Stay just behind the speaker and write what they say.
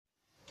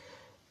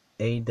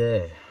Hey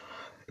there,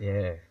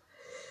 yeah.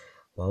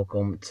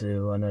 Welcome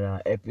to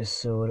another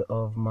episode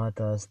of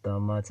Matters That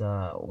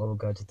Matter, where we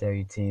got to tell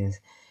you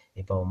things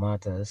about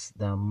matters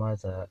that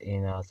matter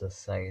in our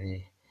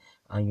society.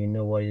 And you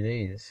know what it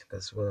is,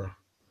 because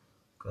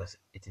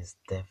it is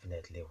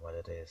definitely what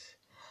it is.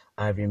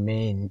 I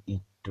remain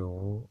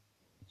Ito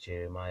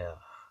Jeremiah.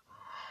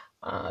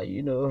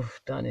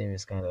 That name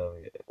is kind of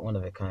one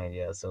of a kind,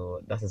 yeah.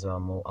 So that is why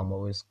I'm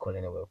always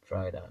calling it with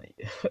pride and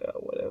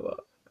whatever.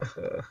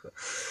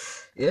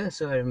 Yeah,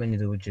 so I remain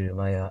Ito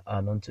Jeremiah,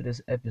 and on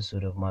today's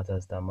episode of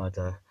Matters That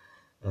Matter,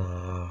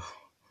 uh,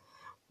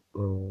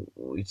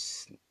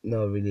 it's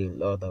not really a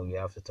lot that we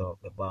have to talk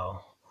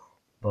about,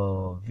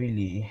 but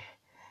really,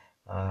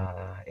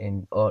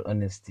 in all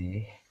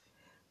honesty,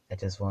 I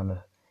just want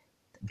to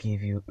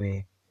give you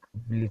a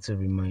little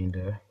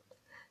reminder.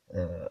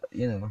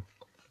 You know,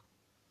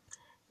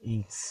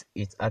 it's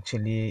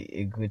actually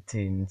a good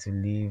thing to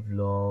live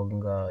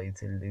long.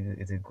 It's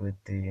a good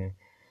thing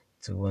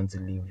to want to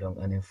live long,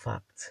 and in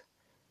fact,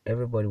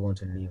 everybody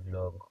wants to live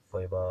long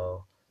for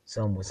about.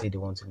 Some would say they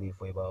want to live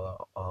for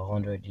about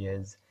 100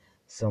 years.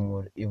 Some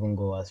would even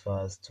go as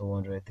far as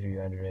 200,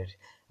 300,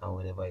 and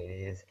whatever it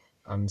is.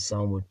 And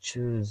some would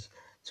choose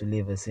to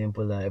live a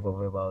simple life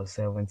of about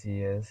 70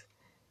 years.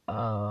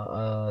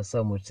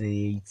 Some would say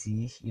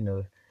 80,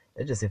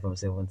 let's just say from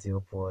 70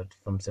 upward,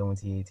 from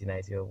 70, 80,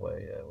 90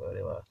 upward,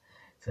 whatever.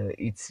 So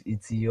it's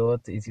your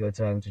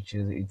time to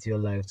choose, it's your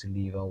life to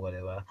live and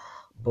whatever.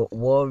 But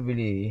what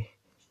really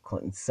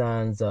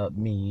concerns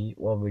me,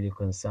 what really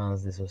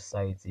concerns the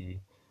society,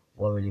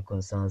 what really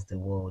concerns the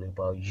world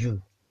about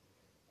you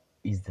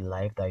is the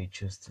life that you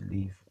choose to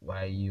live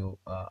while you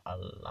are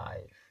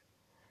alive,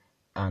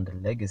 and the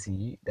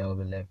legacy that will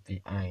be left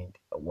behind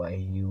while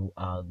you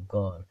are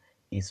gone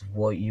is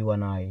what you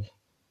and I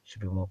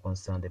should be more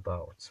concerned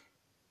about.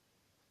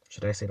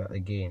 Should I say that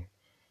again?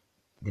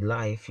 The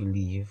life you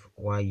live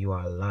while you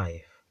are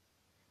alive,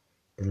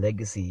 the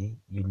legacy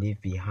you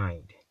leave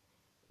behind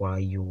while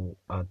you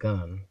are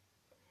gone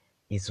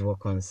is what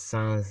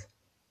concerns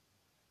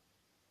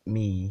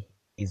me,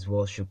 is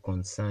what should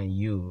concern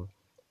you,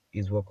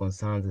 is what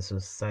concerns the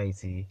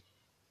society,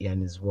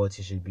 and is what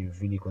you should be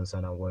really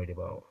concerned and worried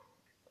about.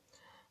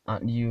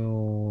 And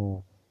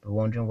you be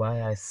wondering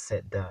why I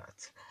said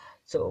that.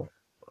 So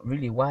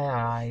really why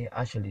I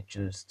actually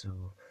chose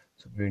to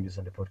bring this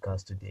on the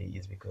podcast today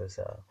is because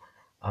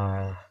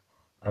I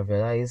I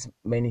realize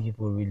many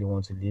people really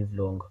want to live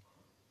long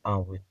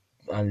and with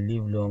and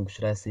live long,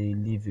 should I say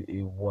live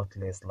a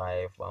worthless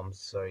life. I'm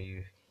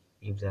sorry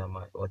if that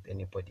might hurt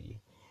anybody.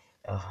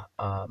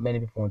 Many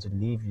people want to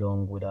live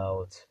long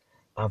without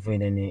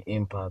having any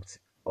impact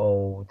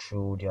all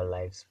through their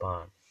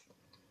lifespan.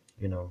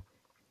 You know,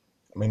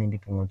 many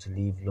people want to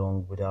live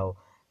long without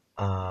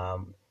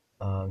um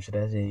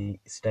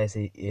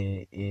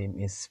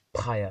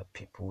inspire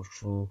people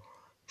through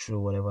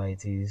whatever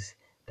it is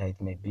that it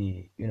may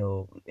be.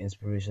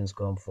 Inspirations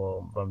come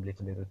from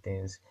little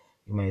things.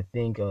 You might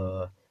think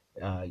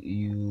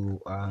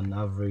you are an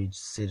average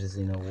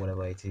citizen or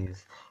whatever it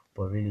is,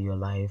 but really your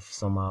life,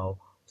 somehow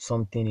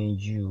something in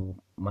you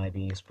might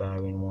be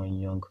inspiring one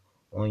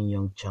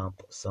young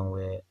champ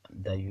somewhere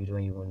that you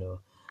don't even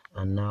know.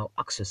 And now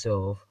ask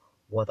yourself,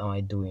 what am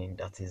I doing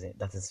that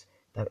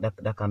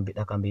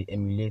can be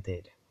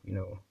emulated,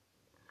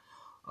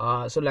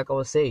 so like I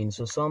was saying,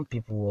 so some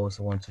people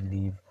also want to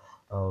live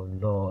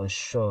long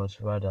short,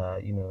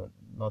 rather,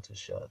 not too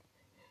short.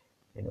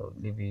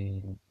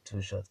 Living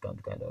too short can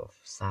be kind of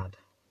sad.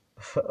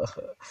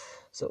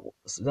 So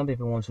some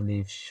people want to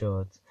live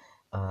short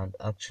and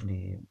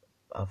actually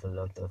have a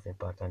lot of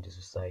impact on the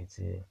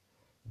society,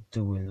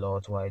 do a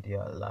lot while they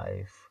are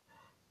alive,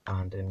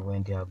 and then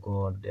when they are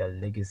gone, their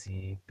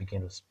legacy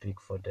begin to speak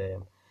for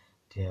them.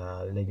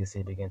 Their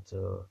legacy begin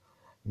to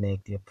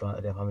make their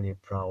family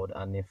proud,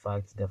 and in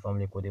fact, their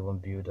family could even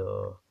build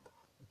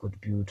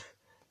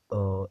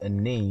a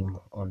name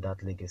on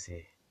that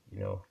legacy. You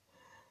know,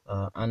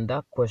 and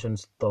that question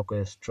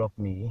struck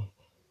me,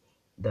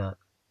 that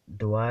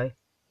do I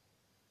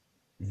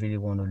really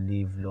want to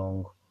live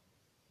long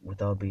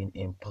without being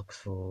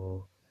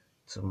impactful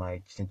to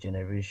my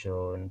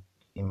generation,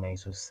 in my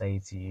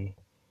society,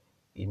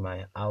 in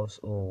my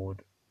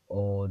household,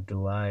 or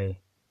do I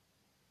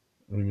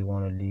really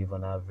want to live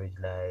an average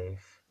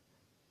life,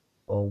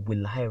 or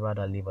will I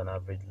rather live an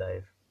average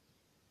life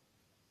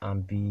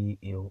and be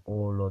a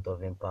whole lot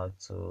of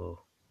impact to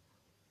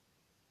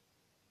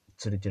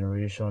the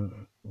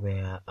generation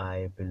where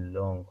I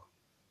belong?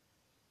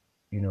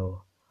 you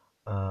know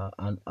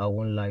and I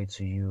won't lie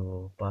to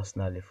you,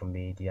 personally for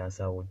me the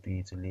answer would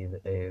be to live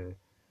a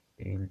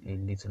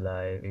little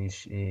life,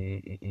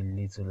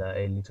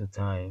 a little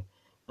time,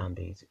 and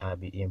be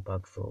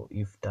impactful,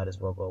 if that is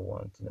what God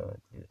wants.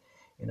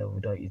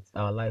 Without it,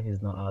 our life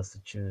is not ours to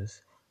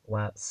choose.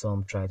 While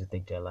some try to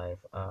take their life,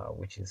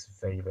 which is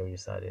very, very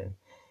saddening.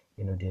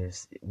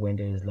 There's when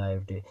there is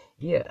life,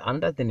 yeah.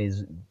 Another thing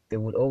is, they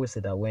would always say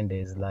that when there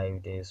is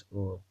life, there is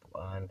hope,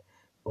 and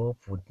hope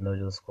would not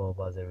just come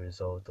as a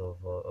result of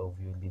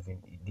you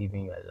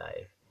living your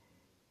life.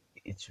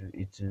 it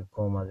will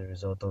come as a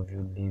result of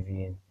you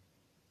living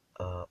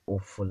a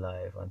hopeful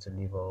life, and to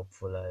live a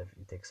hopeful life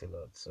it takes a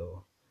lot.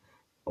 So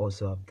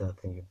also have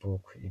that in your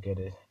book, you get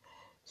it.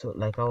 So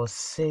like I was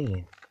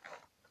saying,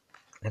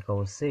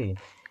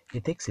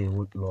 it takes a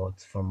whole lot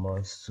from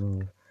us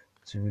to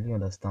really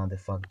understand the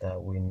fact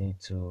that we need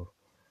to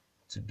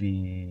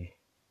be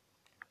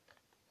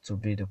to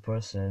be the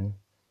person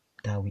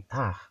that we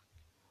are,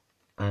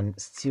 and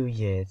still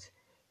yet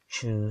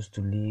choose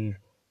to live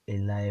a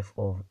life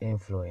of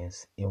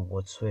influence in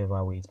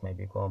whatsoever way it might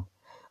become.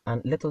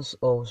 And let us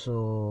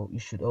also, you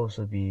should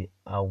also be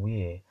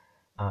aware.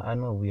 I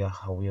know we are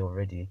aware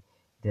already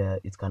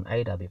that it can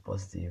either be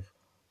positive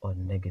or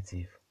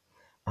negative,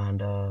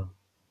 and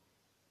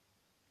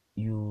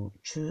you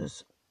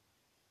choose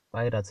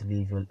either to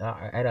live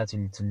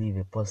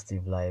a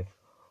positive life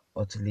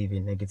or to live a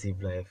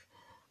negative life,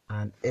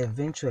 and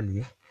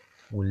eventually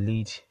will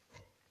lead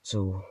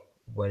to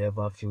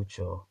whatever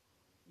future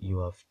you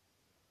have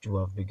you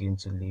have begun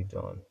to live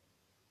on.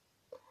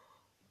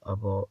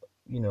 About,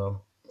 you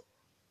know,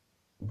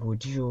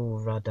 would you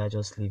rather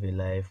just live a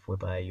life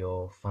whereby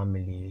your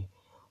family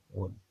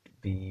would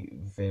be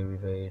very,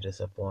 very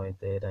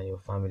disappointed, and your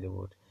family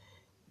would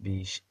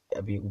be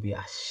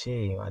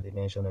ashamed at the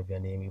mention of your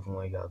name even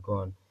when you are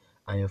gone,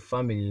 and your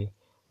family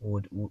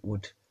would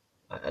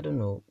I don't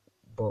know,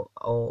 but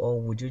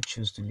or would you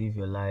choose to live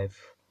your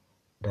life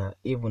that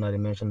even at the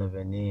mention of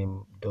your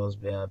name, doors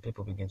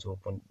people begin to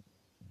open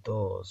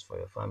doors for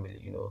your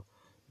family,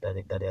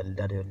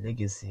 that their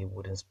legacy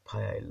would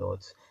inspire a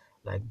lot,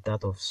 like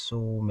that of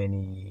so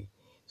many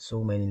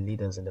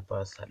leaders in the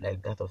past,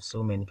 like that of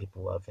so many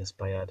people who have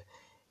inspired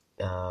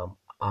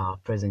our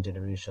present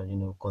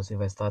generation, because if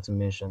I start to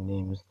mention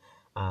names,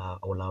 I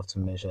will have to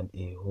mention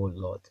a whole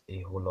lot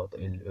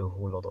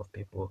of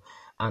people,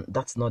 and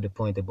that's not the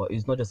point. About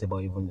It's not just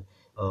about even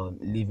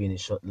living a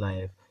short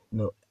life.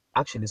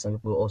 Actually, some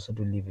people also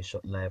do live a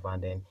short life,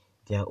 and then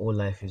their whole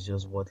life is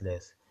just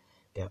worthless.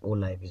 Their whole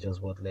life is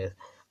just worthless,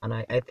 and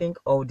I think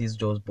all this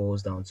just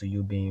boils down to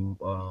you being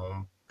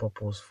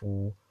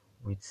purposeful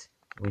with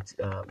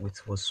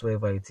with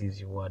whatsoever it is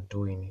you are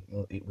doing,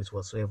 with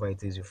whatsoever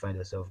it is you find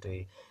yourself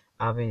doing,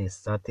 having a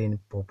certain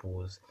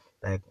purpose,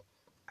 like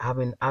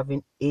having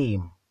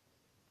aim,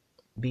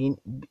 being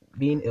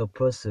a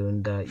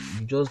person that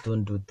you just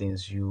don't do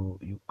things, you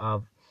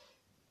have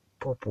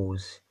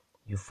purpose,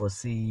 you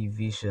foresee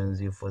visions,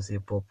 you foresee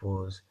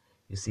purpose,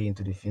 you see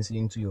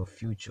into your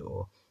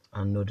future,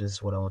 and know this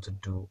is what I want to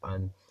do,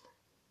 and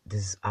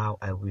this is how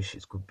I wish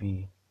it could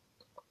be.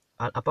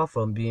 And apart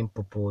from being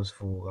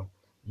purposeful,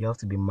 you have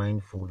to be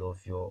mindful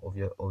of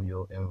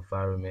your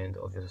environment,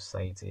 of your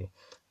society,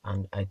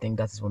 and I think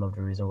that is one of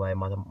the reasons why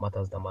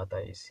matters that matter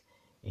is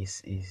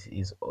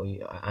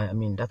I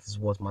mean, that is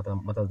what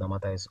matters that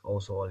matter is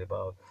also all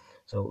about.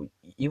 So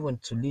even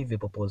to live a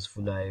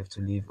purposeful life, to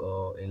live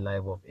a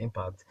life of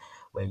impact,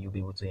 where you'll be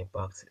able to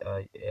impact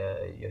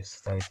your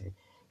society,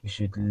 you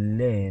should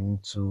learn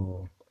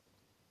to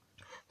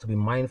be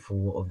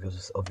mindful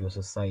of your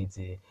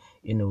society.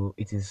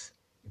 It is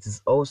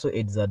also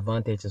a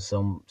disadvantage to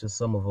some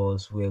of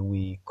us, where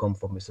we come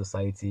from a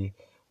society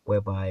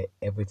whereby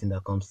everything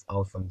that comes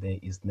out from there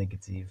is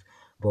negative.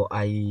 But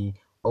I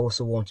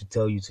also want to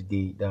tell you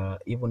today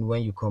that even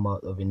when you come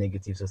out of a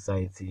negative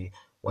society,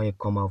 when you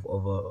come out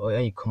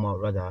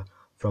rather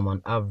from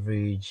an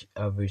average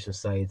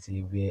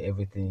society where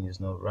everything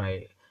is not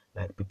right,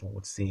 like people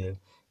would say,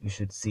 you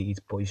should see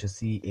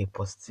a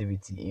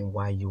positivity in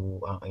why you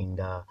are in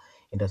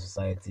the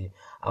society.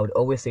 I would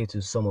always say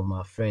to some of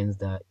my friends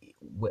that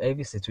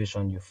whatever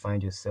situation you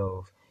find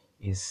yourself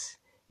is,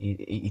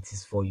 it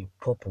is for your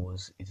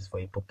purpose. It is for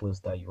a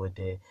purpose that you are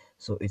there.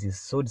 So it's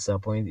so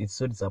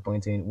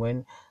disappointing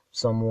when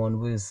someone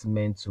who is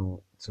meant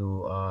to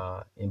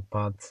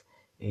impact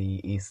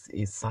a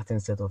certain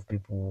set of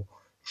people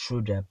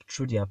through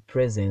their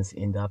presence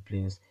in that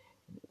place,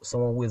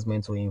 someone who is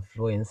meant to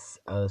influence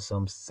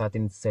some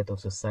certain set of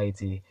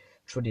society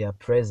through their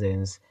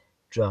presence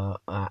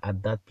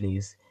at that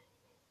place,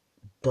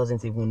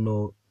 doesn't even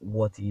know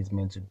what he is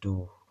meant to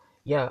do.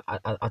 Yeah,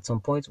 at some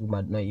point we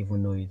might not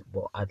even know it,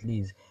 but at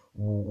least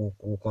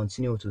we'll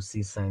continue to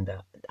see sign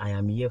that I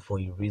am here for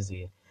a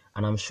reason.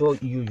 And I'm sure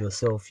you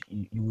yourself,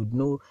 you would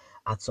know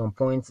at some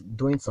point,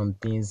 doing some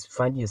things,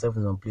 finding yourself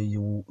in some place,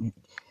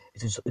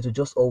 it will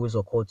just always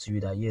occur to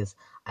you that yes,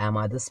 I am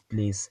at this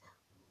place,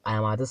 I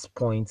am at this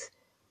point,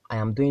 I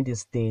am doing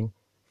this thing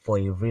for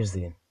a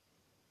reason.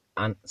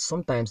 And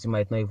sometimes you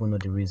might not even know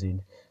the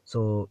reason.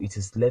 So it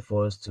is left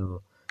for us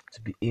to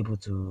be able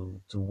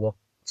to work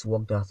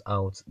that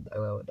out.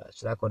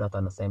 Should I call that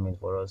an assignment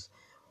for us?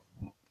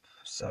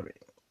 Sorry,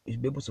 you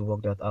should be able to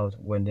work that out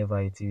whenever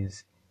it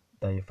is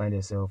that you find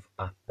yourself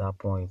at that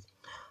point.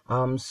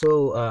 I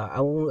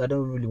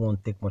don't really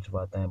want to take much of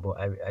our time, but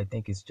I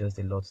think it's just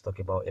a lot to talk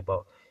about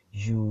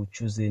you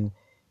choosing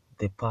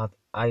the path,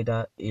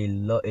 either a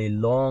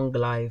long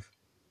life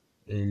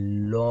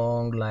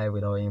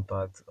without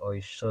impact, or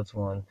a short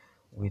one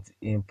with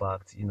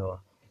impact.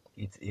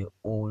 It's a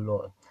whole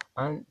lot.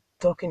 And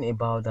talking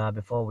about that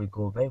before we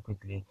go very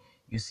quickly,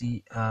 you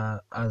see,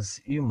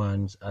 as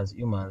humans,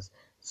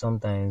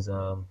 sometimes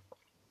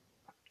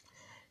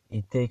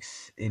it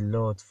takes a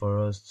lot for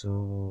us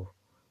to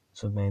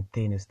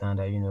maintain a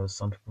standard.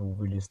 Some people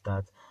really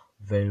start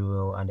very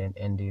well and then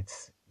end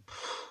it.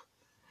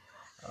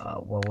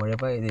 Well,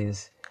 whatever it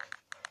is,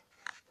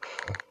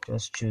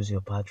 just choose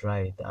your path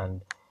right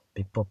and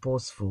be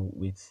purposeful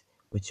with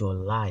your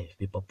life.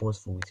 Be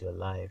purposeful with your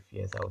life.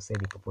 Yes, I would say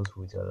be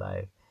purposeful with your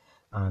life.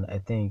 And I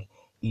think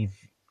if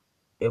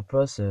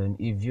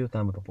if you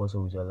can be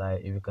purposeful with your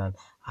life, if you can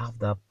have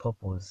that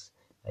purpose,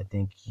 I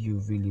think you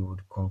really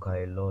would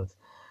conquer a lot.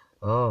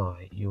 Oh,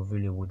 you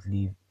really would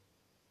live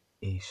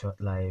a short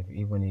life,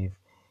 even if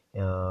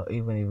you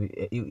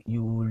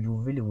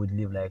really would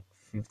live like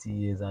 50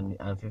 years, and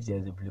 50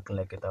 years will be looking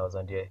like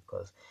 1,000 years,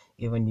 because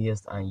even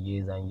years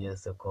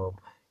to come,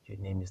 your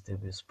name will still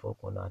be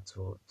spoken out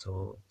to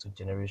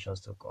generations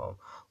to come.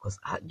 Because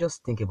I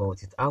just think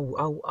about it,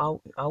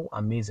 how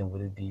amazing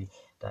would it be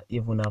that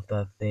even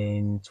after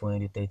 10,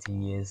 20, 30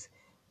 years,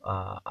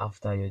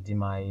 after your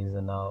demise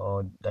and now,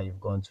 or that you've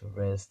gone to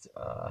rest,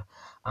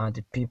 and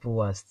the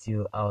people are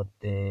still out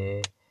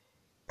there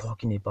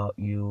talking about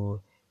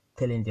you,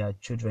 telling their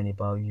children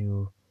about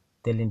you,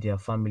 telling their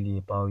family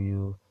about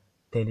you,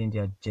 telling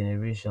their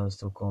generations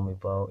to come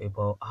about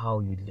how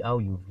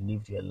you've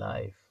lived your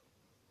life.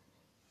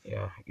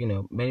 Yeah,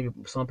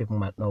 some people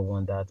might not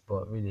want that,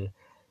 but really,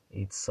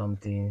 it's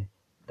something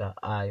that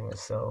I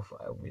myself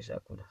I wish I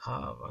could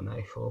have, and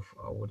I hope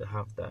I would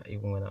have that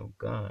even when I'm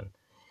gone.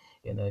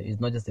 It's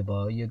not just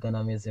about you're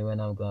gonna miss it when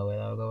I'm gone, when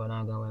I go, when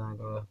I go, when I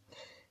go.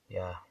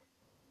 Yeah,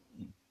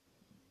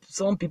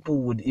 some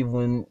people would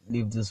even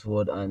leave this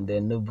world and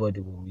then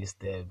nobody will miss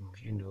them.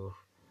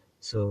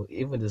 So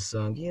even the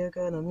song, "You're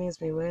gonna miss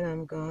me when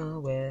I'm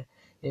gone, where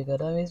you're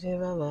gonna miss me,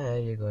 mama,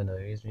 you're gonna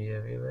miss me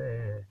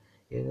everywhere.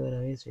 You're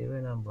gonna miss me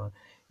when I'm gone."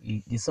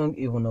 The song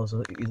even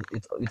also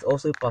it's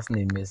also passing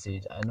a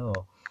message. I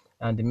know,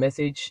 and the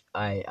message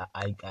I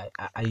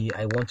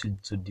want you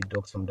to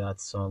deduct from that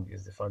song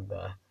is the fact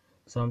that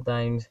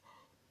sometimes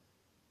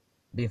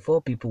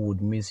before people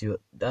would miss you,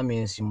 that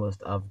means you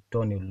must have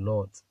done a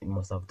lot. You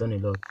must have done a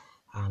lot,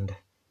 and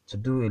to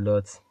do a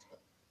lot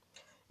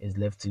is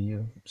left to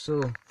you.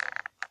 So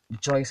the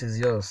choice is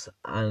yours,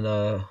 and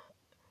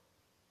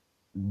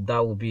that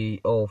will be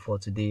all for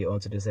today on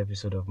today's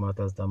episode of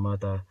Matters That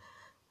Matter.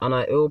 And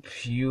I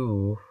hope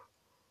you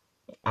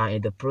are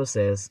in the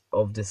process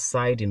of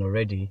deciding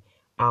already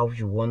how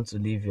you want to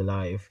live your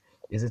life.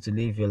 Is it to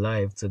live your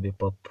life to be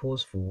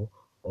purposeful,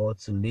 or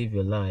to live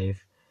your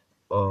life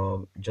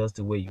just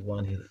the way you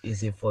want it?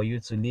 Is it for you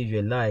to live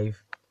your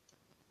life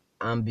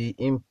and be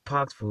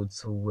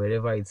impactful to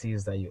wherever it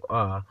is that you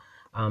are,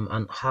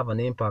 and have an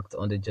impact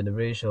on the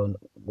generation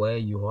where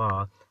you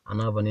are,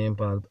 and have an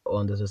impact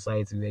on the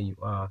society where you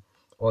are?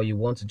 Or you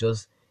want to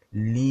just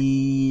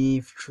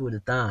live through the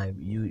time?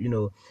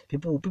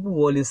 People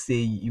will always say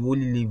you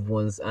only live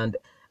once, and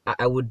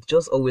I would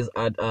just always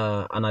add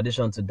an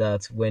addition to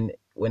that.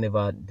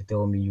 Whenever they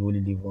tell me you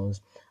only live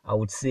once, I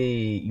would say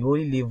you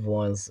only live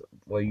once,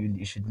 but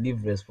you should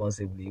live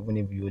responsibly, even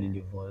if you only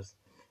live once.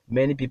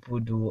 Many people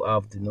do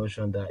have the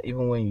notion that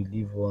even when you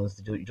live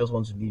once, you just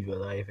want to live your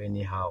life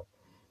anyhow.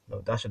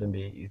 No, that shouldn't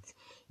be it.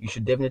 You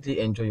should definitely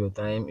enjoy your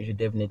time. You should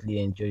definitely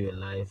enjoy your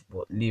life,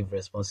 but live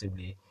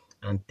responsibly,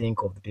 and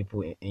think of the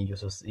people in your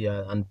society,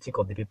 yeah, and think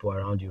of the people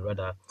around you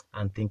rather,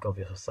 and think of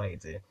your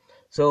society.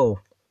 So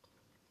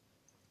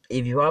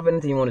if you have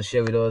anything you want to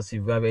share with us,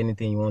 if you have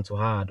anything you want to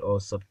add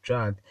or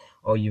subtract,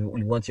 or you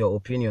want your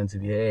opinion to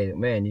be heard,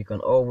 man, you can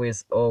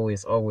always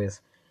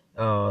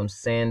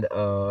send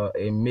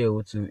a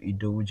mail to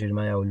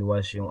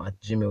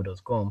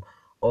idowujeremiaholuwaseun@gmail.com,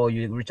 or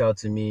you reach out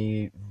to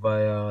me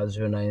via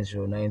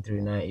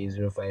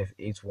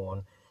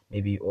 09093980581,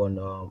 maybe or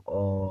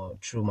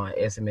through my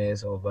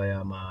SMS, or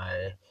via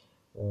my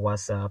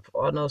WhatsApp,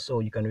 and also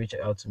you can reach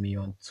out to me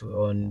on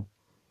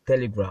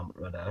Telegram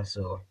rather.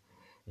 So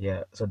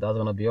yeah, so that's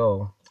gonna be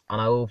all, and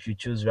I hope you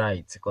choose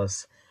right,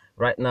 because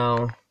right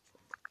now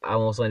I'm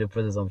also in the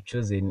process of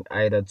choosing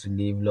either to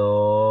live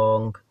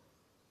long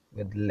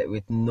with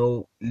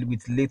little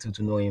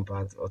to no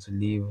impact, or to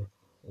live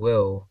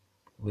well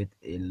with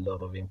a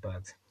lot of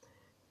impact.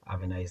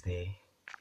 Have a nice day.